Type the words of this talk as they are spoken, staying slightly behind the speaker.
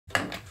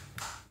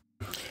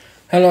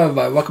Hello,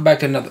 everybody. Welcome back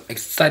to another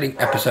exciting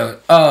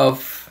episode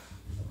of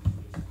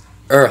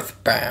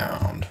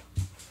EarthBound.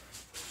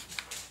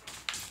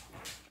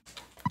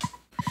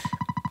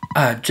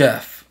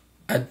 Jeff,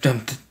 I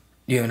jumped.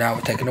 You and I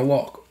were taking a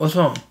walk. What's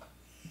wrong?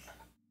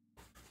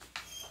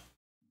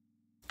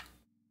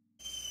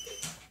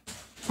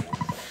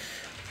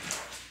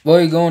 Where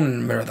are you going in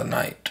the middle of the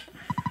night?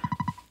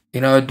 You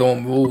know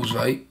dorm rules,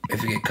 right?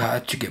 If you get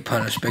caught, you get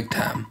punished big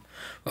time.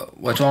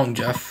 What's wrong,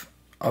 Jeff?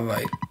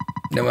 Alright.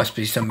 There must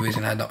be some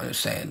reason I don't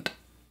understand.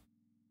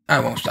 I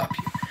won't stop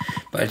you.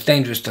 But it's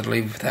dangerous to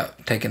leave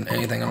without taking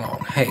anything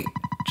along. Hey,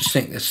 just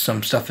think there's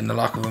some stuff in the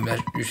locker room that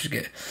you should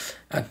get.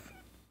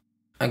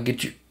 I'll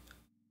get you.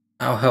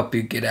 I'll help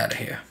you get out of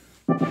here.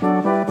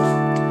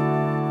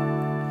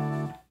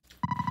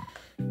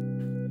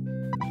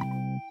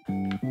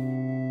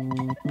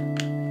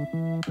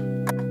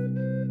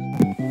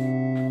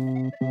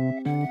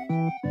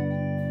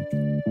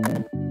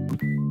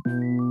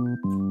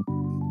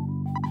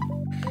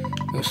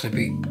 Go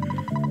sleepy.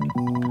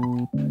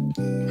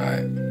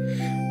 Alright.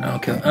 I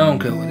don't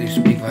care what these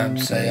people have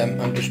to say.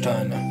 I'm just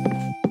trying to.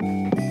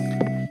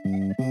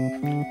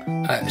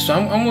 Alright, so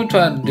I'm gonna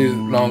try to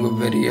do longer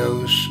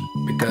videos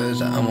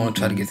because I want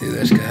to try to get through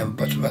this because I have a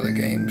bunch of other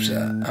games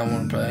that I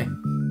want to play.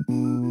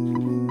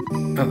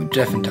 Oh,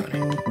 Jeff and Tony.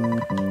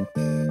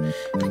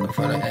 Take a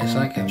photo as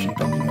I caption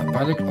top of my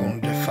project or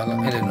just follow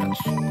editors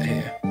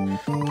here.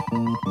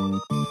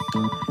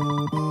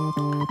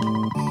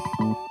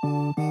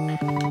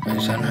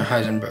 Alexander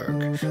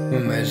Heisenberg.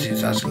 Rumor is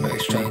it's also very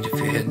strange if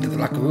you head to the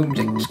locker room,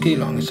 take the ski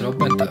along instead of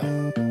bento.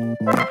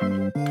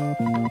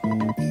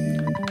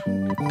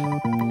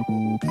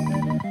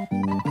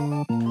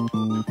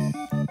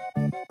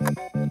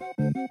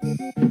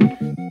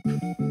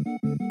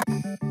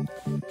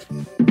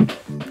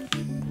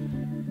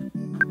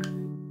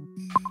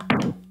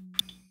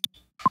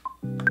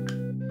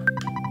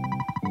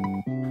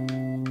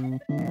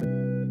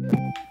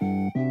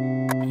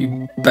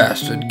 You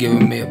bastard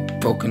giving me a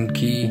broken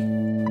key.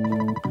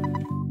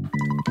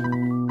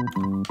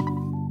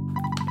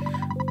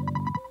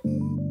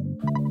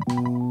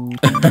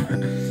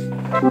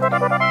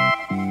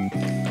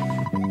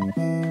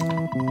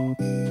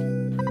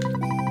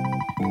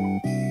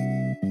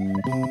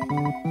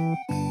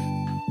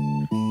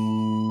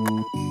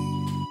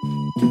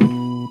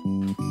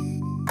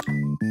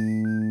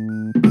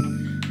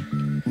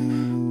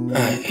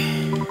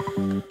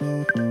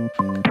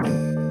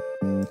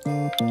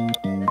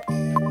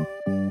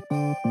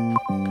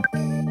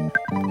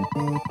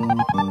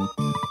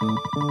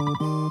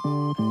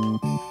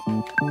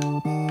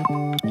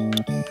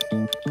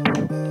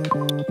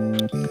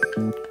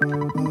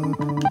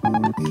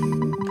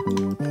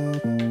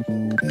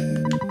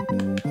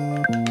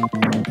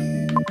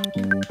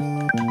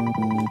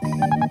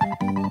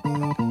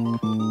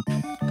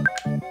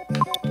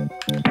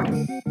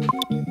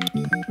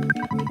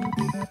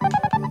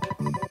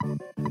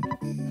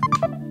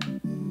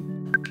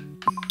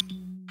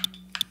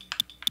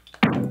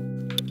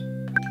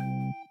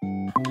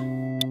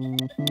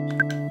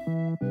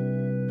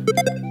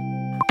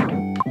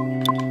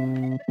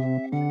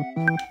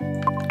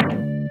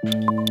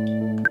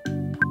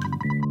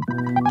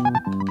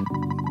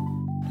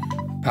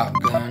 Pop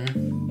gun.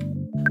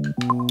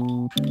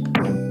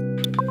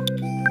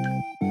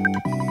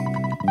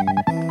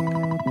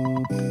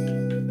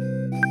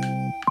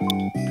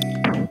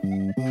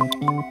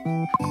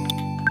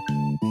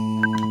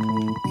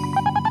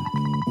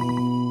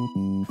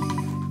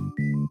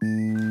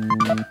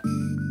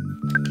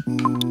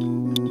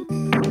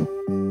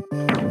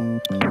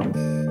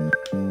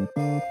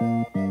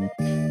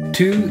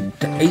 Two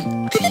to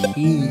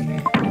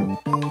 18.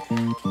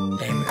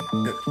 Damn it.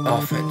 The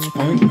offense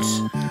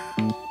points.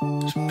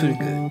 It's pretty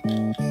good.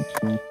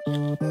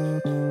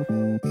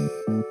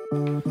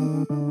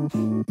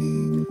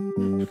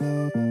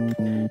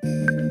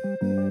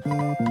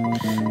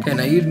 Okay,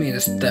 now use me to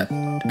step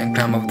and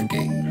climb over the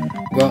gate.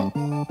 Well,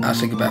 I'll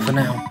say goodbye for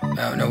now. I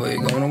don't know where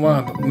you're going or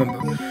why, but remember,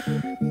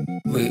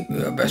 we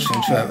are best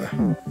friends forever.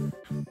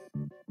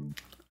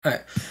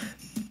 Alright.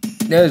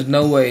 There's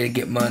no way to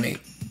get money.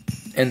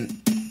 And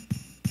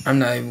I'm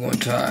not even going to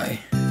try.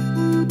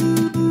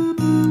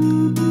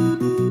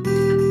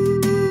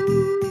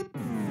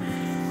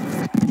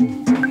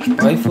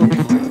 Rifle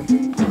crew.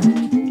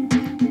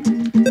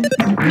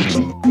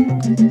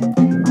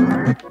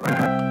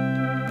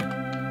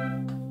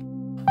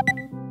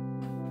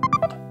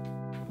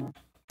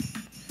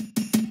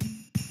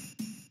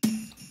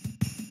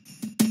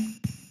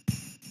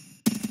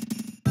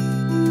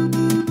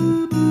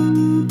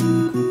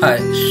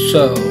 Alright,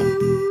 so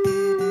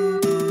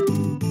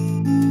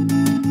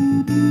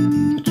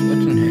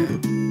what's in here?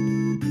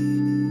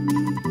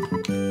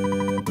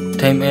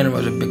 Tame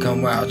animals have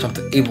become wild.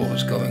 Something evil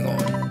is going on.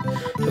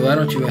 So why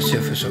don't you rest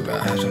here for so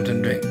bad? Have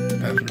something to drink.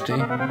 Have some tea?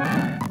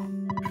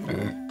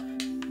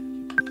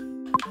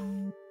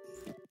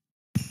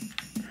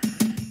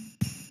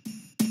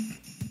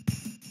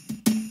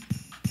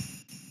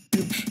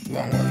 Oops,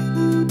 wrong way.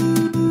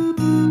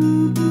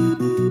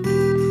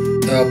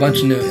 There are a bunch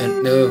of new,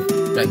 and there are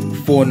like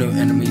 4 new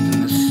enemies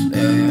in this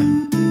area.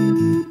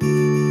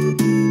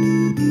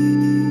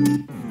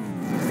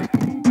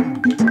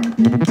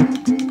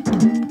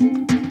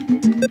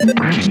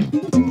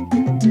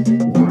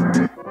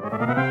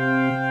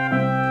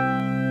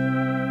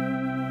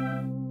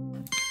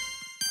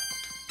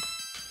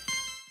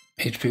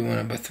 HP 1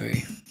 number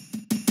 3.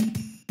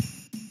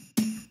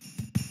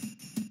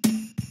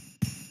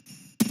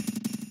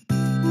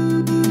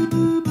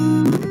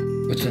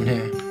 What's in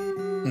here?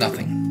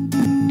 Nothing.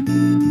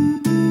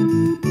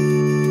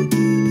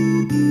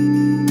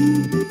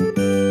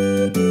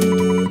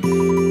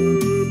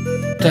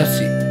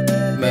 Tessie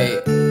may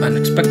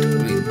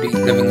unexpectedly be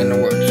living in the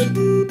woods.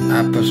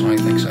 I personally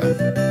think so.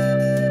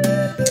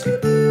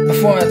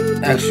 Before I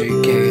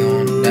actually carry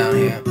on down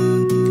here,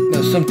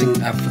 there's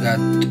something I forgot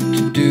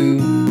to do.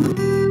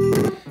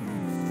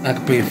 I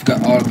completely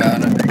forgot all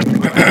about it.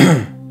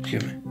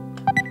 Excuse me.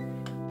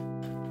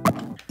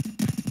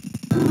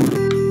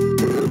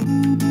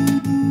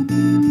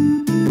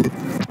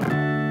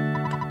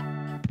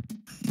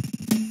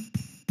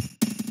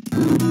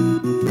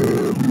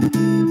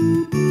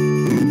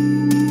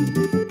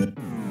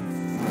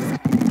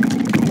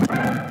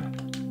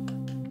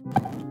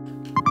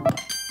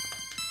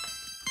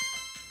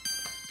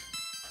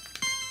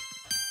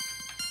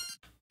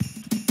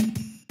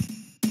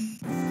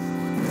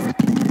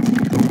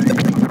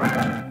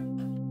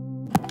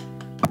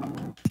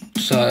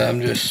 Sorry,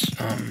 I'm just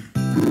fast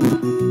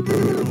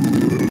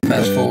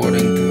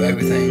forwarding through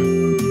everything.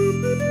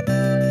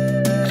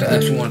 So I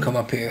actually want to come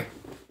up here.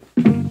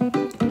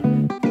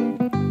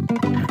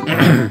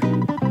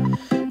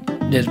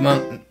 There's a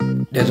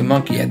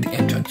monkey at the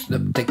entrance.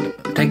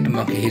 Take the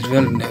monkey. He's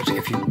really nice.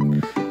 If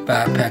you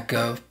buy a pack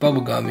of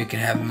bubblegum, you can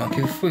have the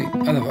monkey for free.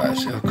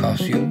 Otherwise, it'll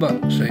cost you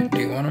 $1. So do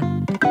you want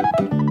him?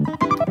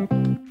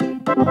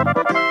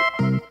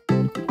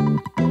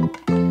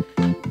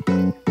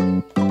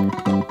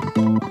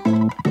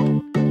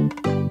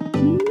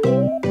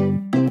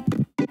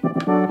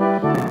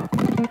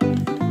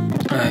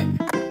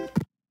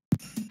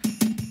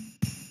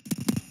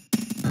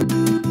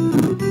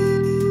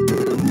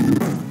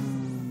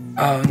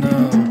 Oh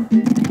no.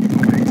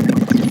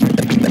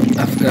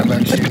 I forgot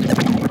about you.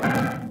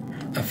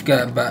 I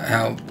forgot about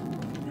how...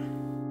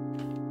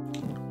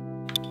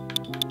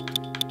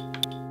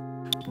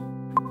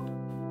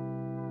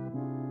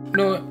 You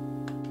know what?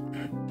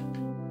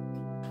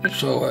 Let's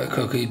throw away a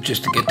cookie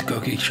just to get the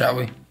cookie, shall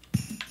we?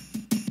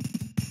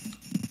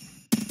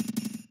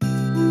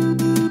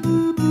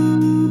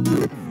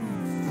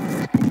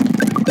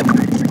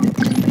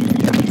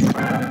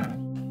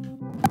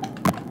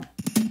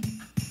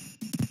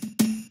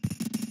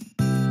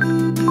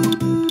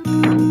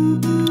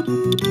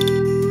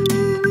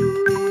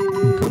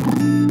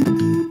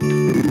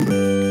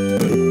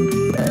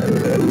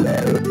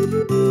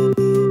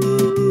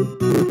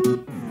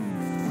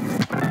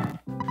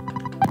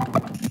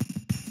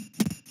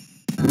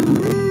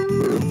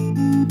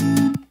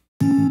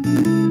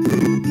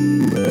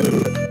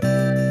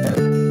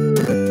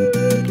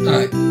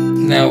 Alright,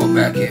 now we're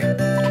back here.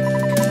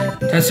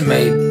 Tessie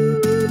may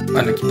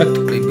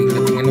unexpectedly be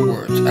living in the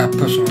woods. I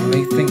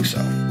personally think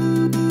so.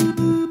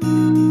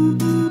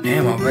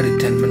 Damn, already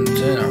 10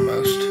 minutes in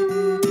almost.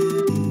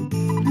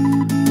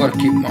 What a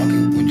cute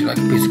monkey. Would you like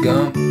a piece of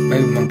gum?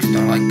 Maybe monkeys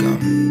don't like gum.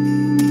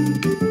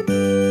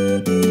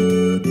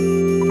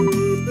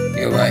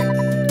 You're right.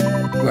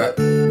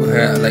 We're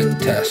here at Lake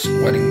Tess,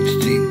 waiting to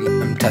see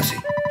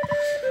Tessie.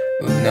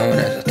 We're known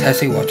as the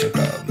Tessie Watching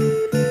Club.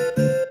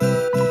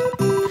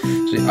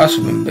 She's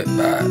also been bitten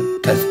by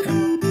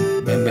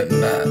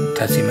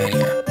Tessie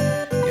Mania.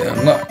 You're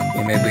in luck.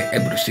 We may be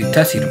able to see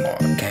Tessie tomorrow.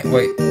 Can't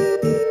wait.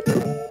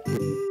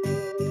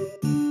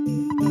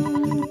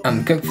 I'm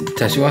the cook for the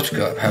Tessie Watching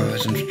Club.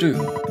 Have some stew.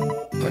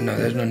 Oh no,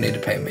 there's no need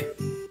to pay me.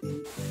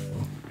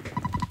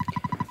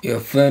 You're a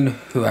friend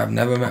who I've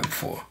never met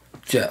before.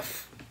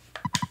 Jeff.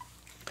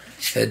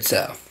 Head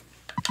south.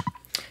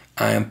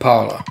 I am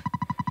Paula.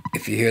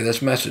 If you hear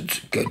this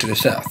message, go to the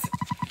south.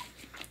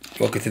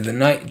 Walking through the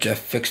night, Jeff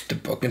fixed the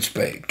broken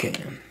spray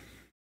can.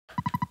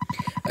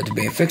 After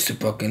being fixed, the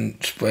broken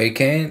spray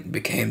can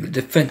became the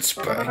defense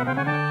spray.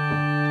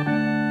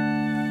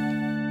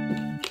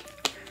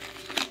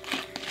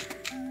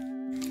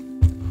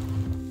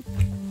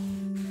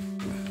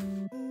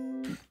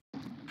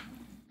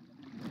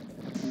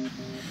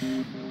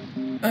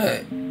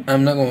 Alright,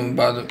 I'm not going to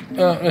bother.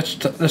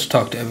 Let's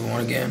talk to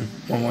everyone again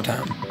one more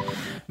time.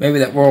 Maybe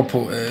that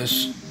whirlpool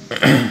is.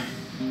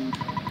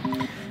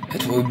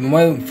 That's what we've been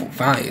waiting for.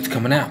 Finally, it's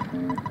coming out.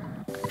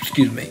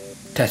 Excuse me.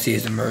 Tessie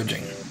is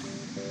emerging.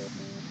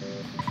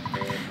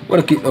 What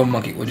a cute little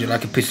monkey. Would you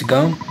like a piece of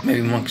gum?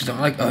 Maybe monkeys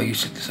don't like... Oh, you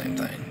said the same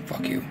thing.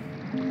 Fuck you.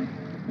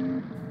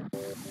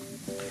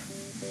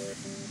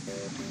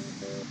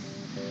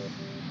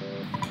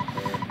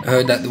 I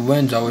heard that the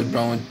wind's always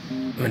blowing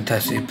when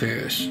Tessie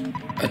appears.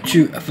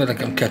 Achoo, I feel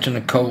like I'm catching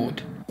a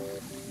cold.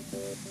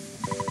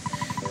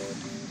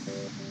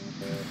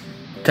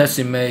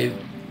 Tessie may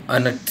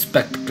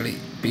unexpectedly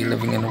be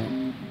living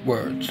in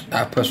words.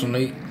 I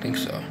personally think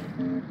so.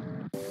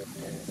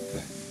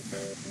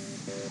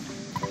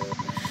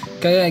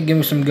 Okay, give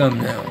me some gum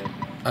now.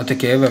 I'll take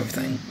care of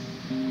everything.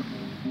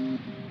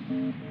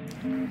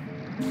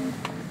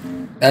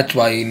 That's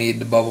why you need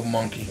the bubble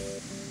monkey.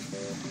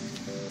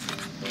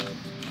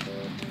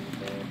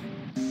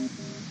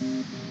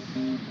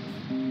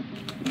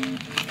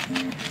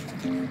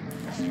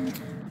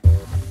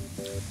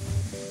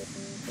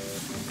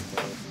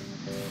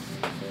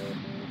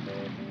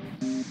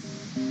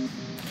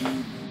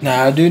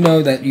 Now I do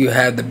know that you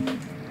have the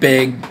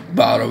big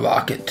bottle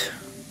rocket.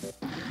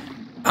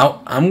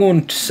 I'm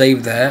going to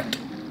save that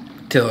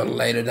till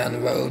later down the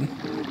road.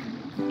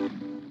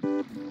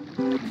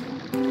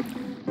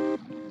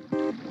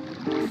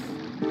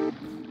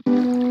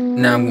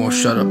 Now I'm going to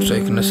shut up so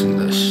you can listen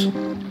to this.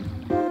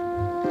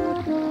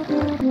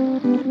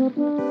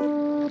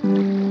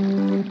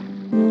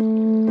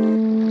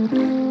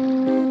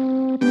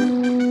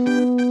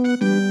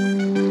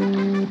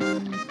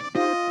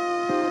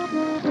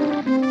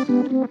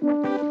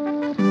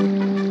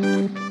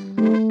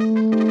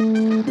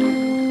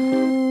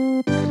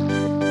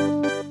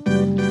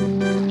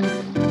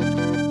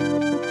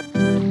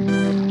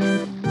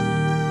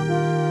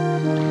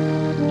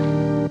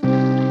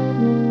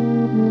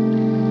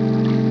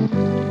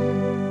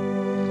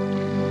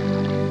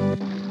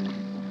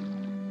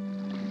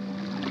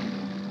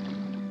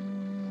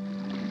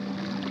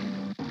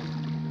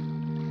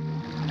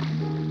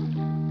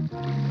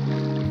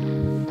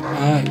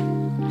 Alright.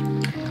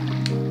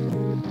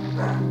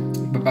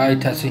 Bye-bye,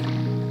 Tessie.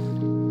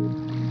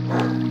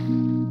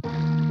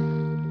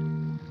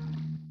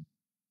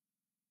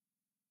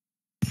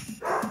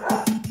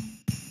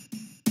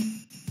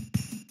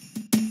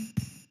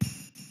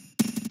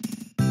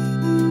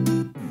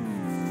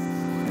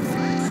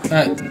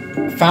 Alright,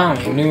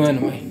 finally, new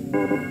enemy.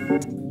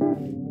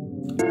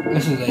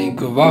 This is a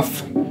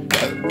gruff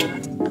goat.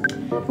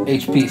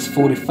 HP is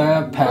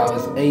 45, power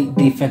is 8,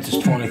 defense is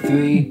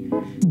 23.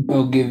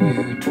 It'll give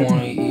you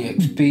 20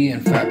 EXP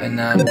and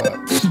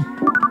 $9.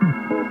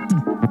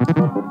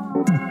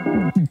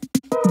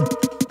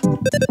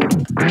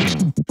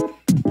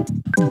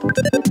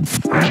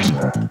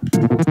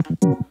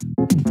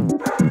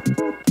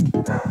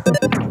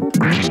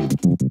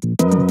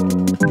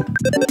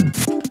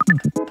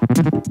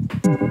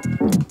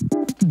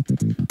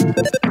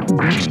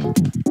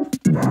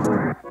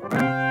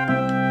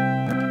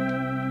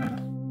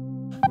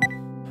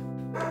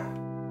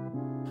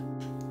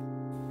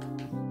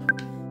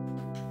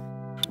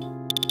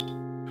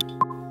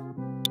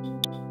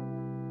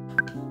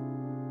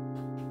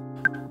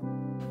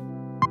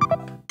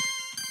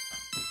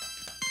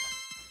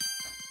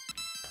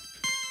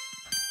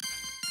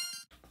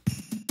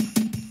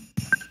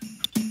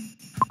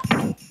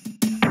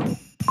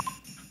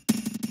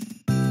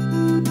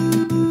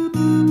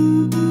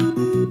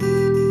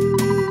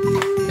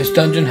 This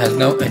dungeon has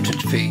no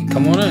entrance fee.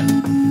 Come on in.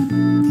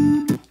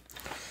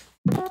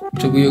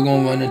 So we are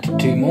going to run into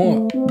 2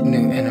 more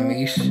new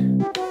enemies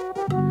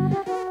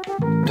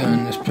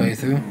during this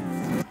playthrough.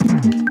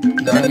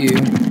 Not you.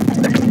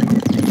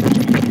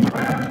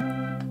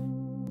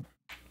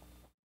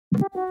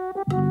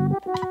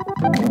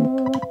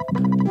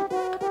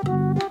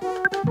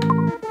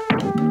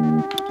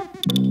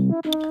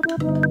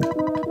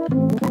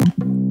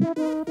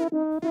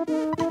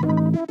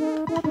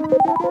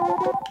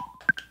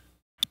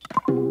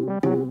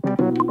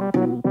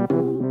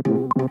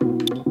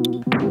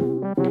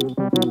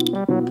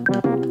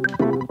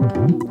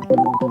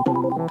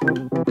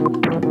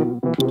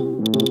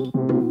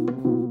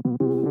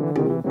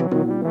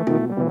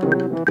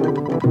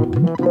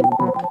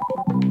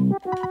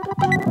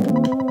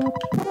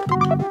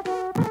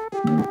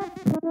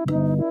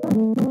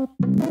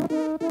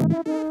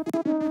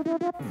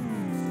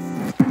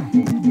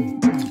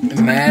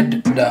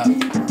 Mad Duck.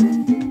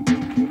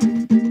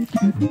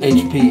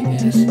 HP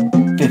is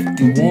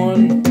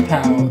 51,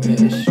 power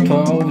is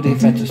 12,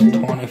 defense is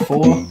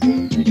 24,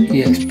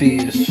 EXP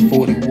is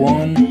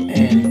 41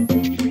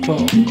 and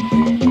 12.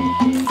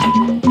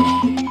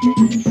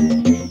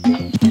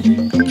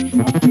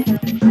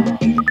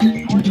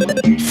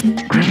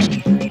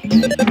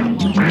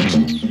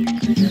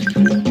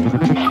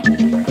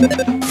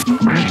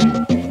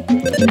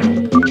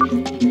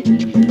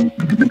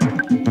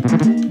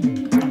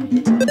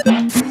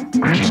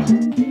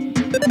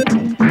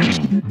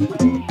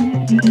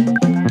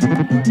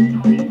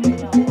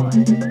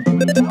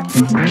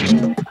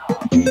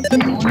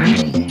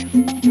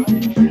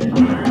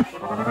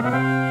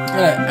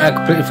 I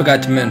completely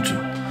forgot to mention,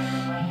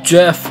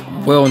 Jeff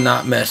will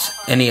not miss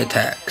any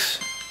attacks.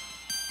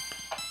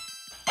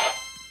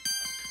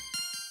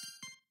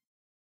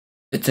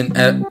 It's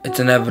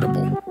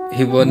inevitable.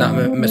 He will not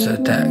miss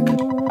an attack.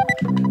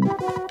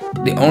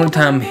 The only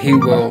time he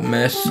will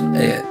miss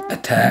an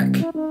attack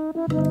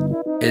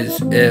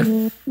is if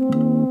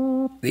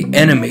the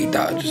enemy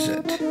dodges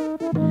it.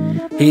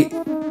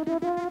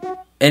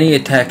 Any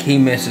attack he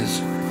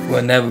misses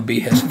will never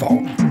be his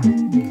fault.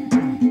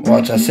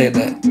 Watch, I say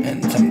that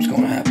and something's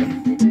gonna happen.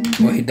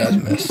 what he does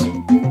miss.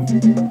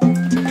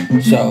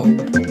 So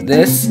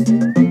this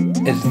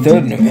is the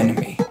third new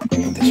enemy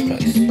of this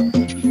place.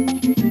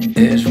 It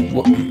is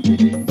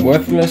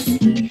worthless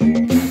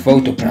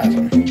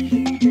photoplasm.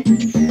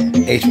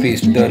 HP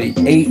is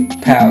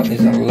 38, POW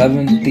is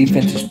 11,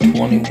 defense is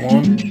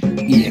 21,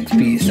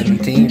 EXP is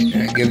 17,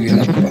 and I give you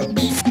 11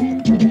 bucks.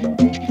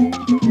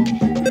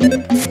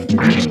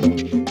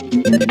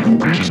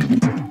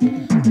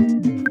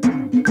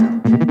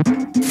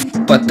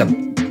 But the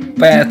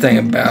bad thing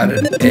about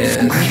it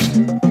is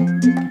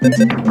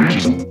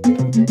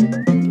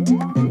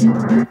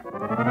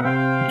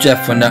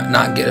Jeff will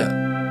not get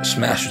a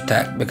smash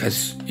attack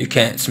because you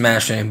can't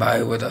smash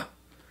anybody with a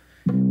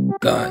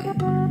gun.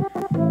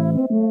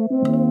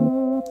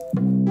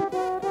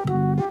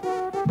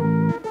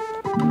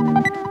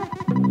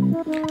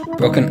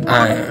 Broken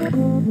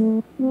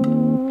iron.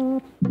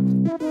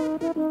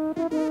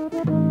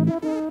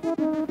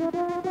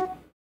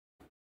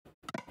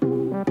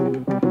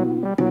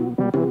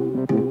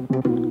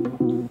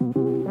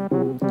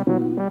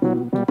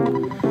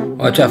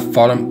 Watch out,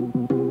 fallen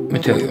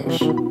materials.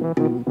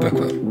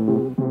 Brickwork.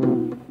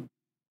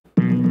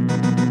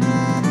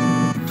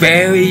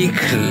 Very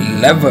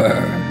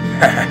clever.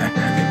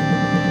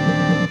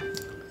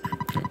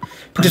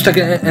 Just like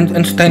an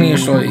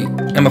instantaneously.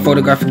 I'm a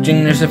photographic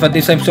genius if I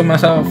do say so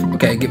myself.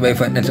 Okay, get ready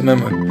for an instant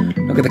memory.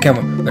 Look at the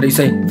camera. What do you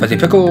say? Fuzzy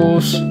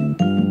pickles.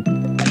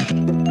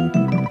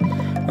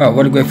 Oh,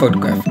 what a great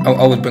photograph. I'll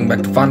always bring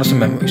back the fondest of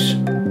memories.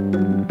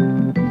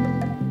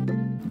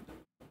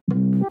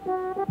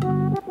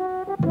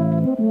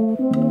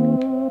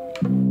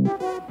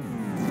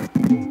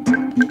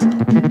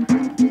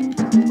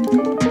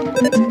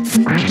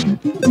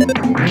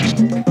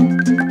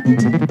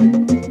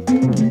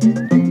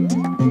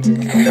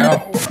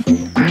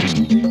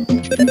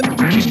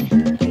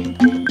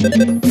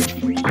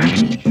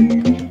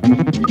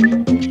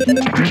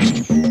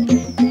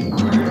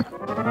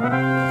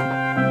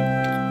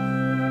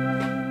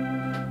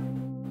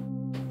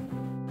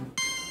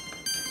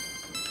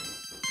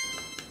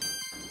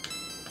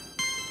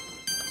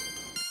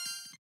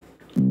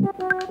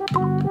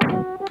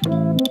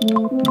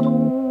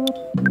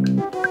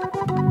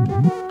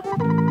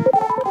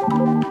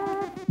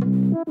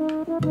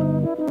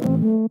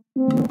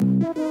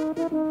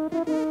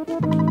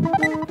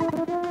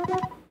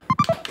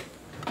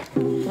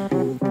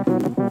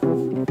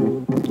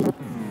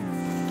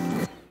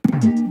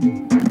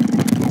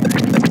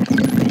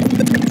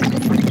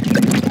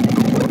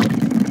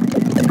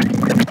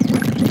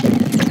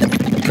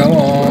 Come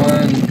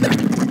on.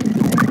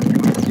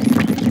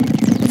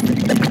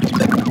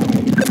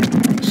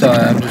 Sorry,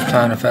 I'm just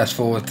trying to fast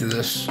forward through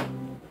this.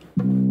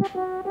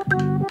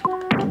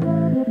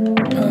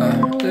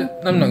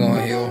 I'm not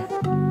gonna heal.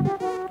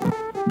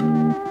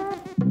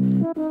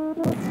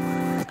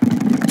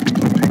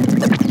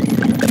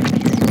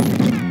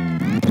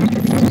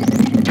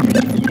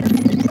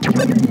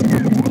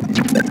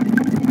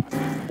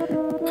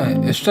 Alright,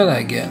 let's try that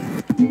again.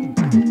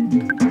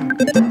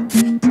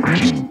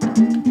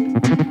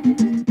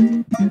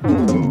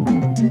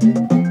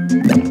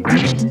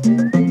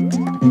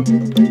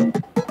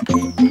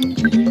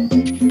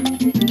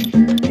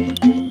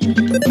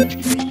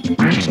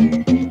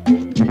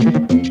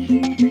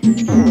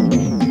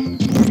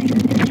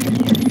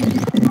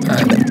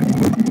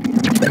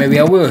 Maybe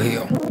I will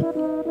heal.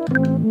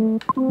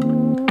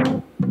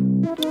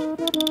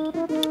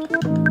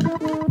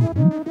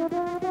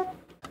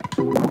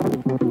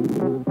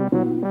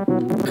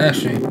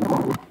 Actually,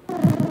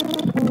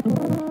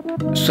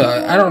 so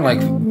I don't like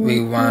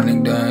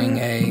rewinding during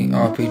a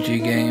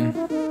RPG game.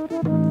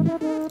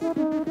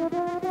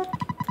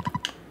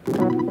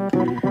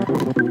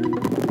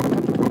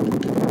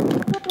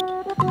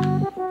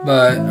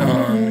 But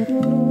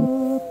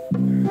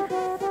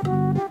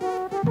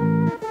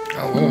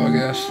I will, I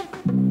guess.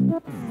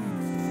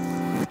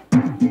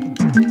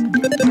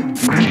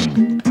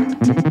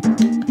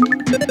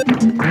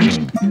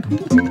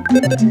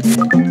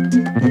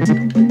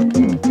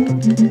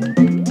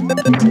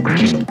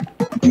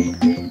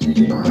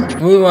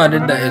 The reason why I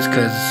did that is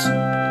because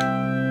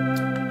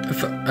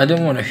I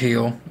didn't want to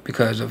heal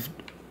because of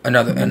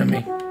another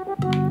enemy.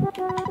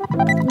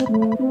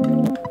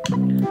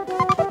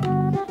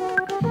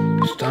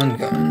 Stun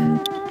gun.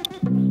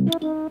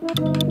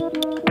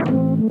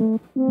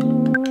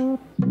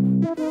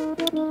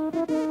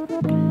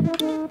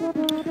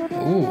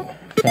 Ooh,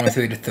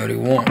 23 to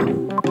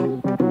 31.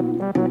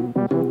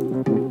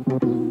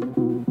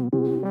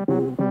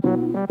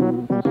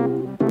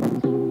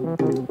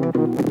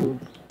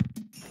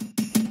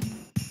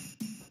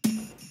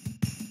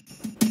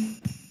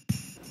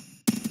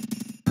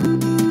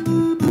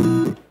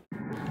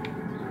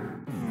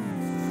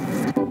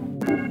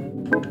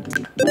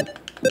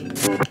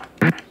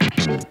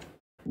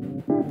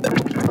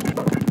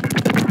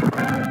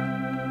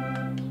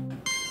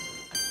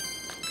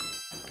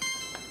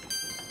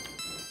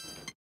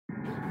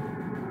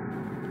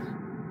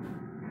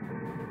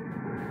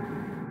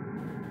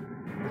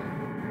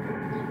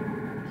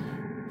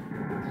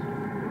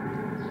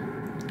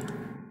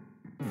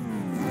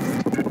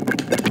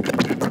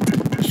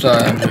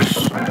 sorry, I'm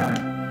just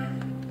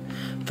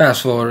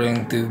fast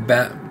forwarding through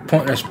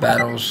pointless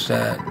battles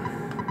that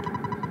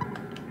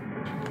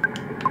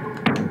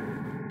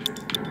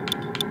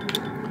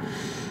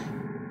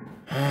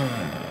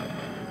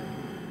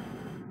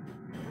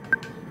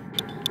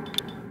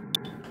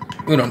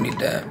we don't need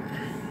that.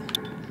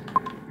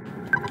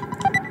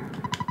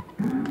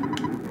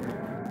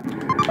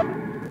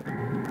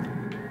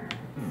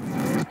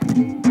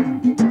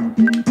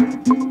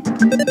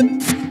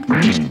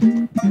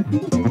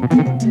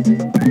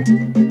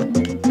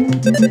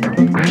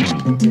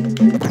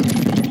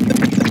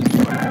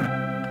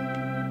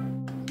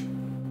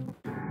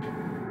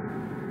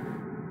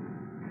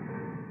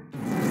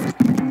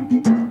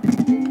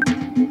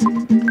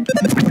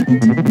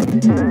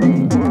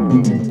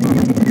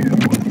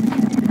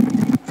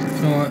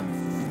 You know what?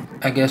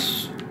 I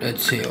guess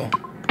let's heal.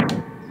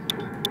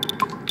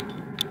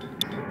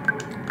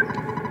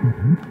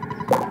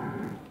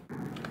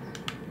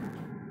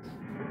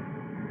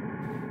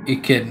 You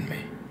kidding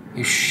me?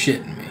 You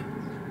shitting me?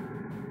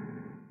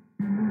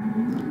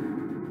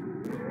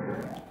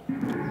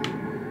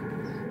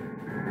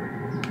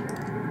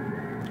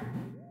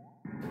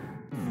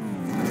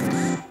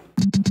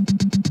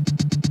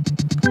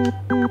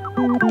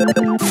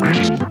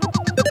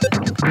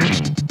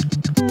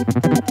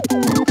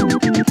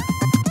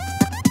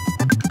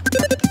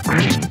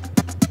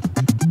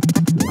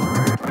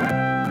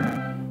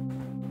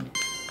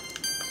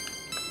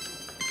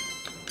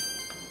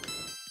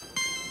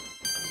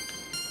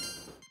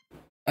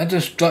 I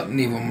just struck an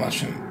evil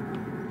mushroom.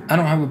 I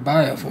don't have a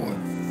bio for it.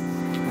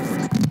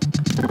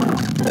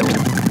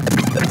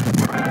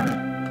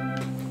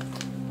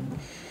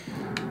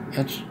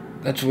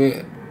 That's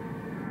weird.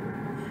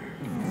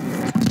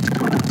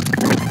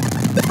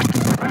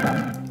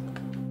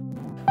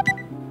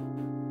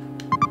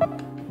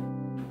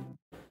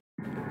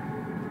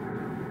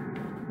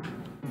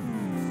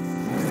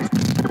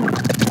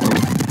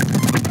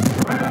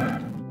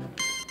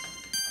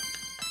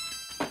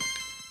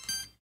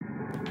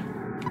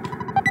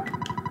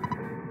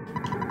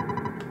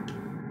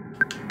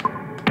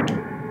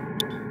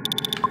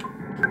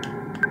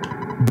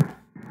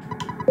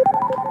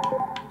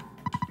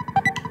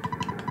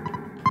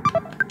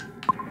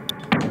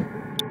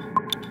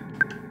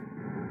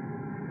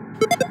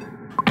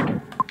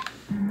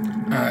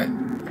 Alright.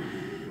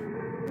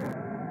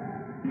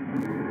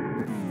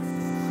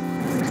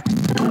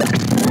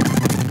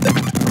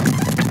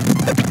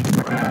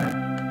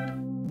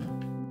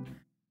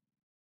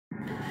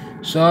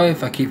 Sorry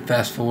if I keep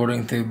fast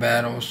forwarding through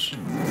battles.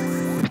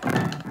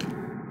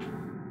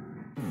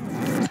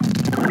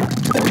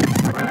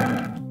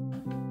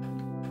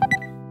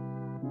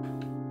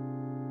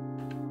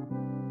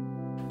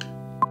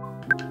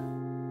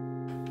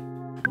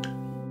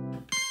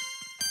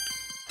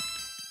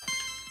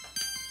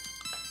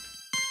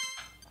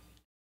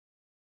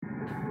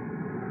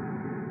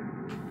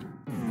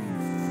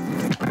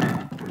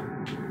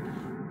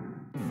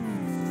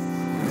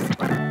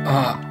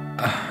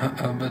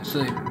 Let's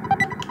see.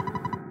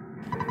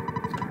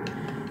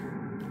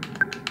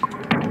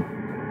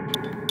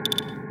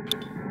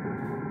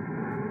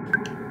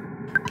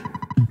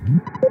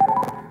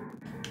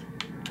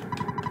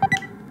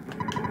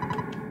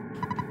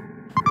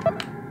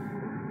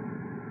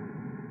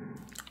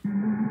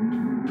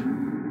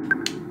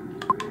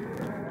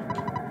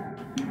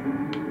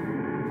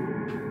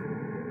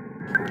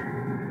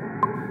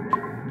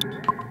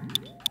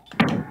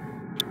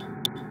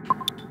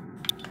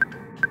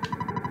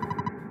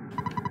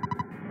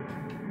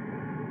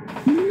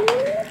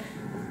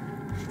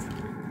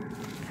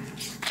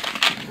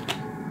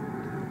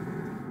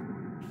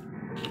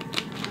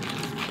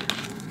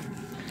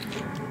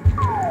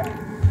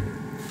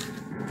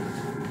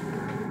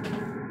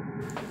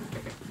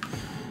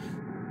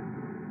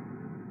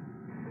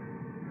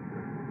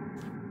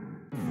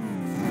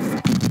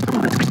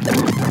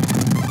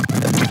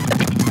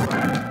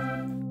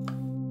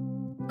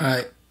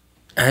 Alright,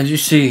 as you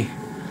see,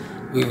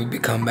 we will be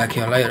coming back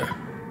here later.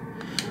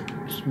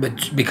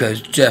 But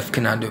because Jeff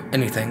cannot do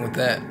anything with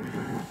that.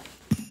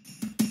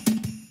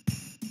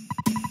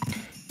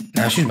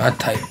 Now she's my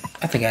type.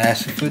 I think I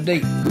asked her for a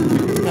date.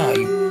 Oh,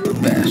 you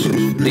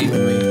bastards,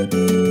 leaving me.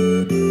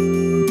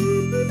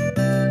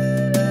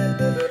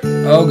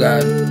 Oh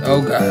God,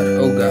 oh God,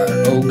 oh God,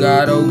 oh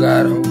God, oh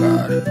God, oh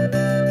God.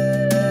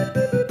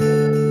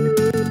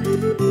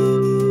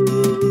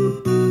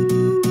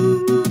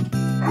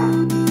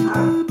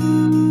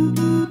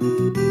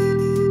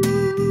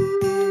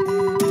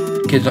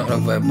 Kids don't know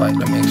web bite,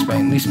 let me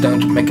explain. These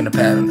stones are making a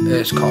pattern.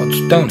 It's called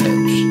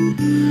Stonehenge.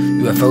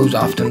 UFOs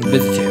often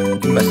visit you.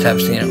 You must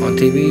have seen it on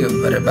TV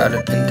or read about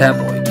it in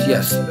tabloids.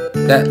 Yes,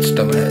 that's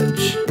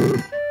Stonehenge.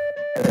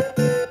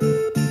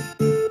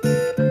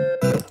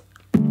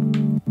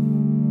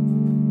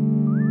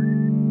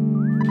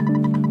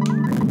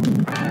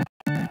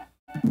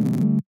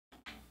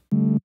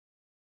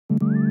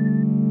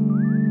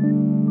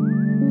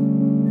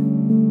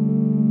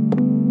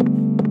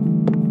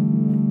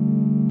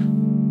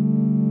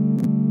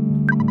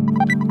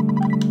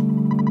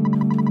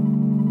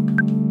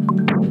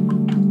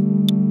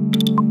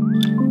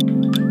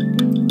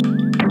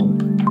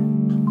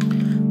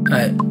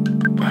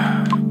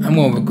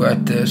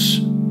 like this,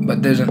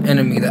 but there's an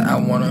enemy that I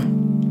want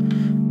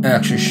to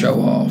actually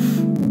show off.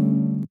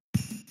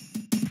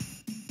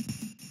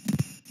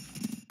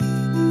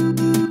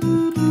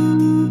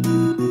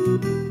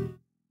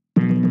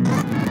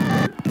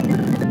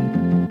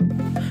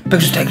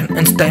 Pictures taken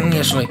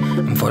instantaneously.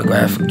 I'm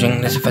photographic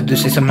genius if I do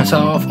say so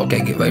myself.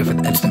 Okay, get ready for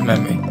the instant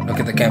memory. Look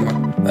at the camera.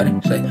 Ready?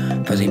 Say,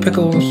 fuzzy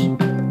pickles.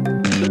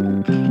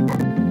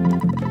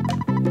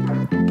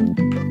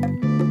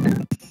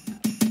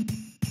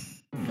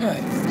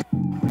 Alright.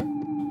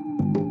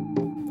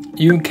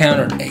 You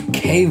encountered a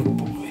cave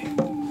boy.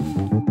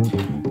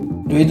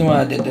 The reason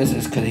why I did this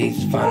is because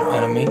he's the final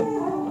enemy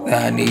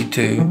that I need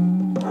to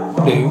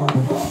do.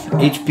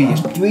 HP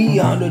is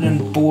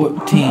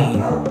 314,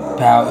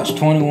 power is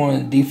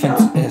 21,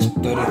 defense is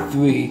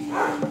 33,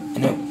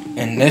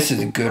 and this is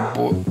a good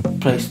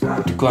place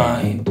to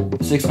grind.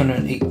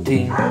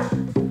 618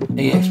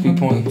 EXP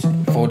points,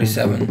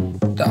 $47.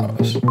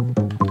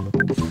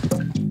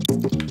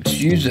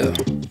 Let's use a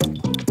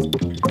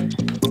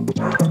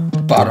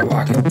bottle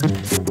rocket.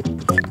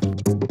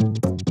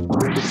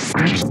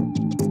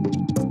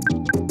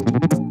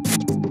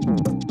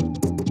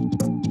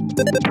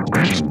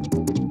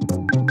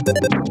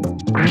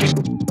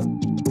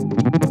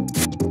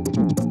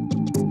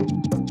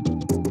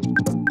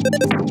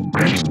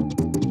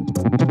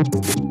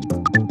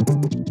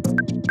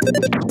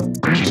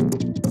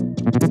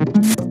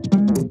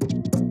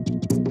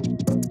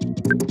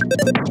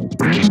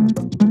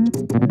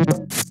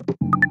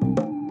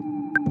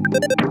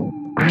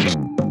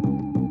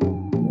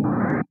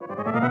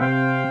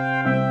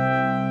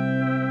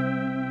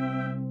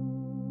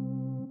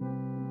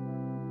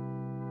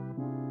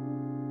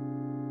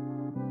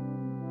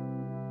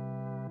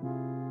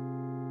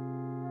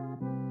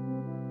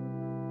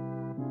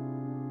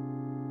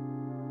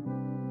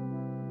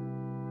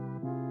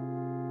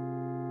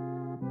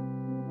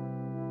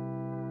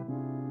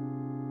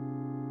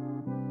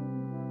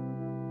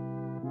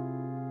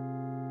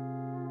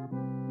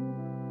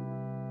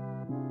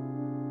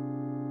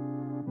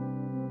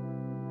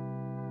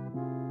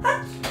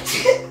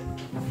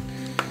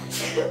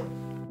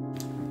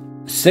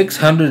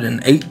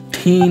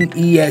 $618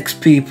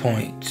 EXP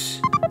points.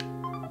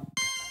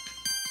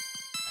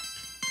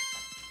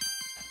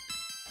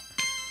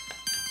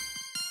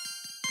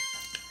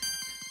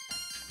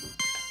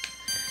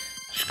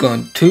 It's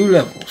gone 2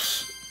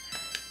 levels.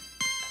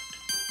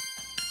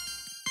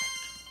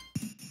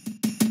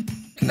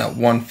 In that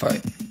one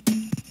fight.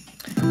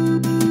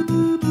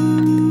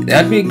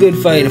 That'd be a good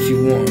fight if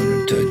you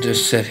wanted to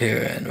just sit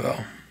here and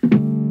well.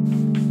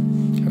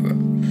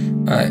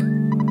 Alright.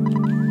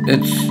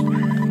 It's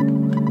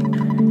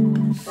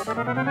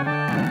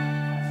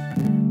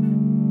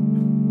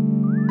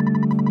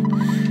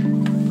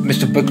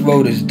Mr.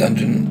 Brickroad is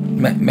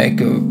dungeon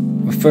maker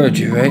referred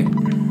you, right?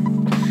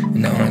 And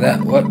not only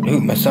that, what?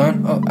 Who, my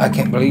son? Oh, I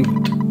can't believe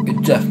it.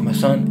 It's Jeff, my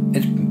son.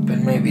 It's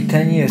been maybe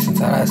 10 years since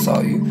I last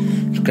saw you.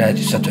 I'm glad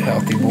you're such a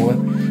healthy boy.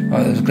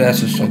 Oh, those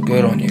glasses are so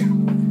good on you.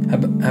 How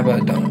about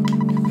a donut?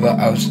 Well,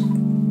 I was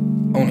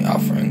only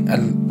offering.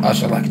 I'd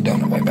also like a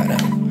donut right by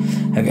now.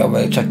 Have you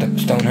already checked out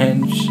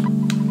Stonehenge?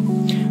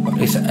 Well, at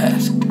least I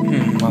asked.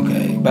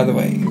 Okay. By the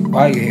way,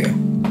 why are you here?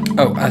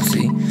 Oh, I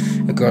see.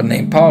 A girl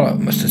named Paula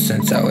must have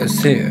sensed I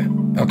was here.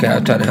 Okay,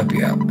 I'll try to help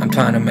you out. I'm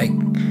trying to make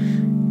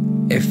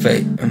a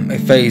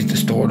phase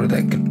distorter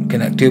that can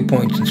connect 2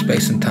 points in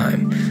space and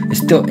time. It's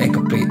still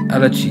incomplete.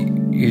 I'll let you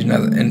use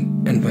another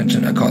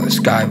invention I call the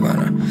Sky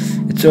Runner.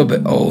 It's a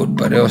bit old,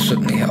 but it'll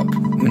certainly help.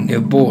 When you're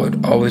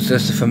bored, always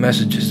listen for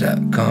messages that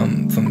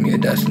come from your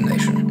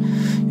destination.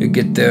 You'll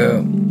get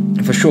there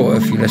for sure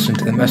if you listen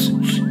to the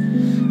message.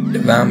 The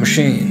round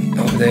machine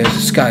over there is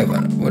a Sky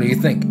Runner. What do you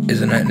think?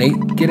 Isn't that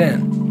neat? Get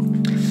in.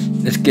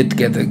 Let's get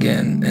together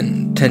again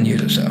in 10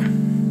 years or so.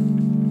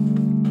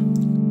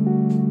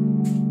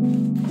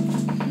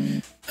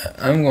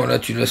 I'm gonna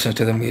let you listen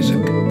to the music.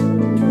 Not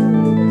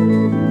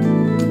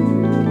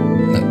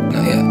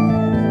yet.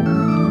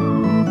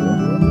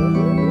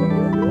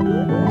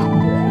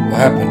 What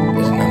happened?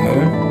 Is it not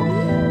moving?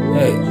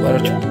 Hey, why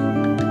don't you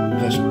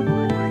press?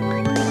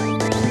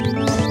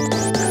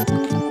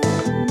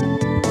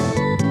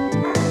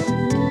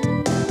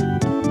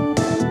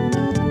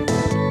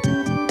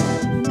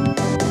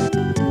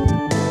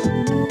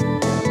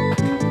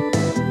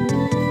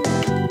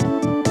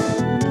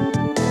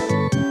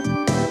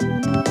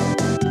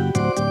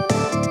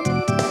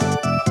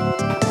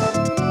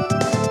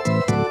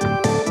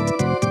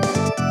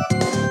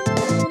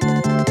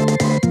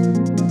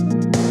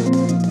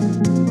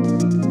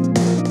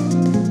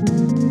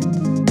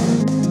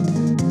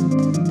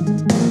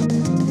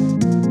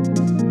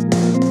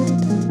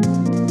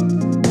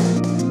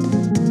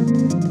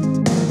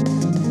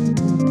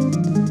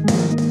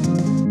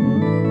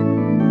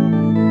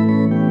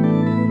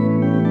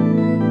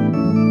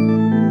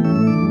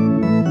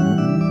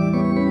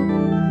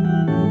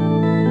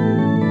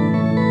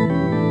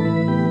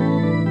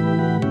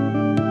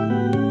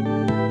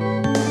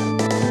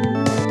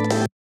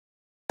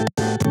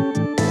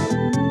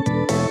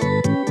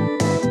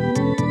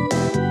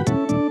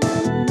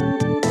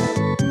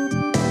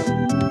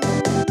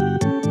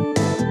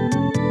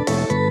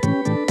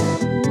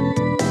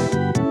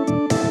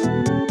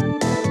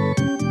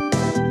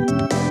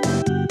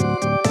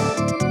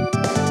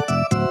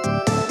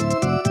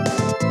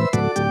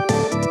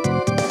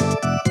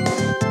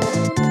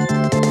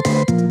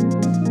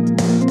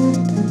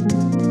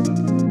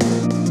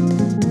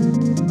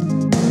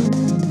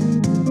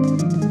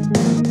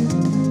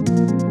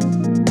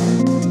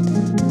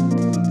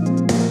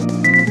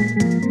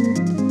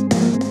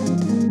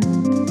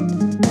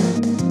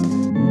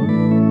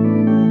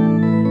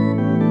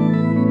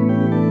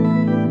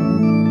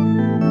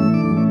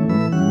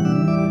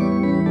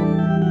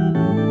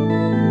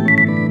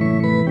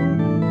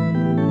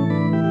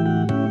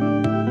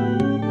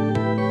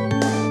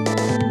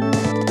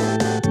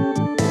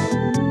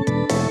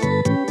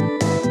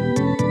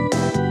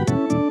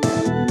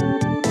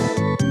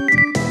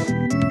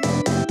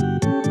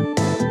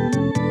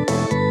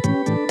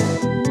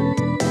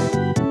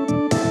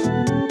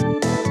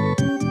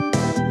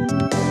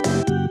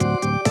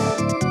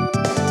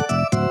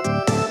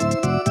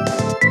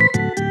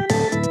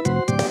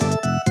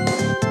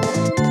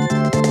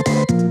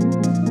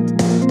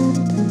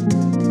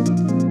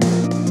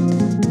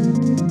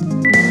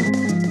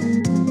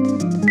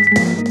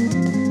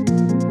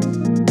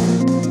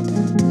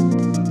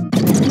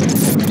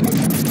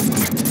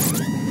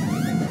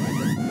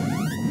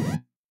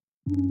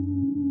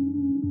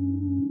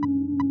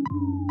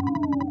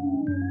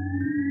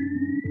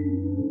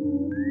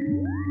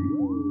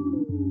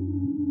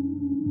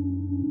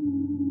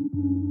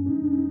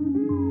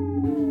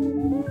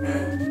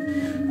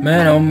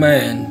 Man, oh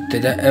man,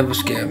 did that ever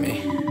scare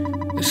me.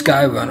 The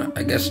Skyrunner,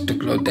 I guess,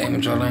 took a little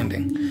damage while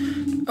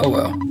landing. Oh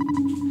well.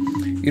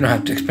 You don't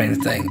have to explain a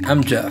thing.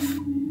 I'm Jeff.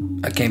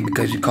 I came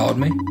because you called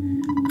me.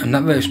 I'm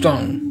not very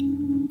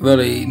strong.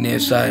 Really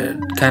nearsighted,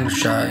 kind of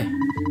shy.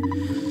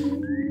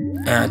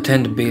 And I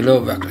tend to be a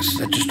little reckless.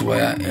 That's just the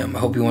way I am. I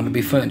hope you want to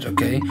be friends,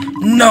 okay?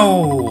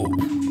 No!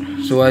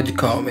 So why'd you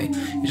call me?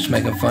 You just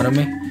making fun of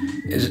me?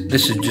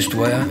 This is just the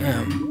way I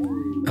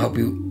am. I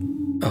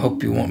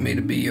hope you want me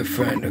to be your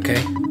friend,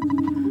 okay?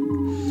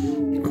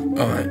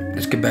 Alright,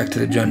 let's get back to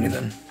the journey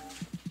then.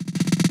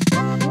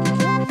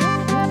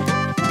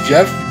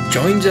 Jeff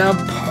joins our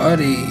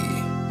party.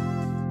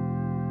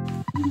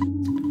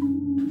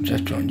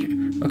 Jeff joined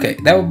you. Okay,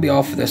 that will be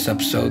all for this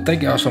episode.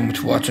 Thank you all so much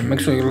for watching. Make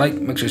sure you like,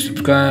 make sure you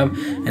subscribe.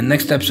 And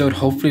next episode,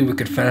 hopefully we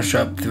can finish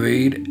up the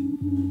read.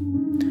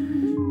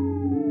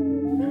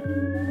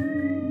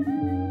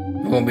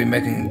 We're going to be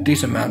making a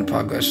decent amount of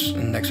progress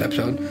in the next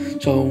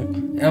episode. So,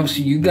 I'll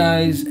see you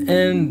guys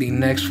in the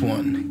next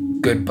one.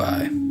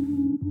 Goodbye.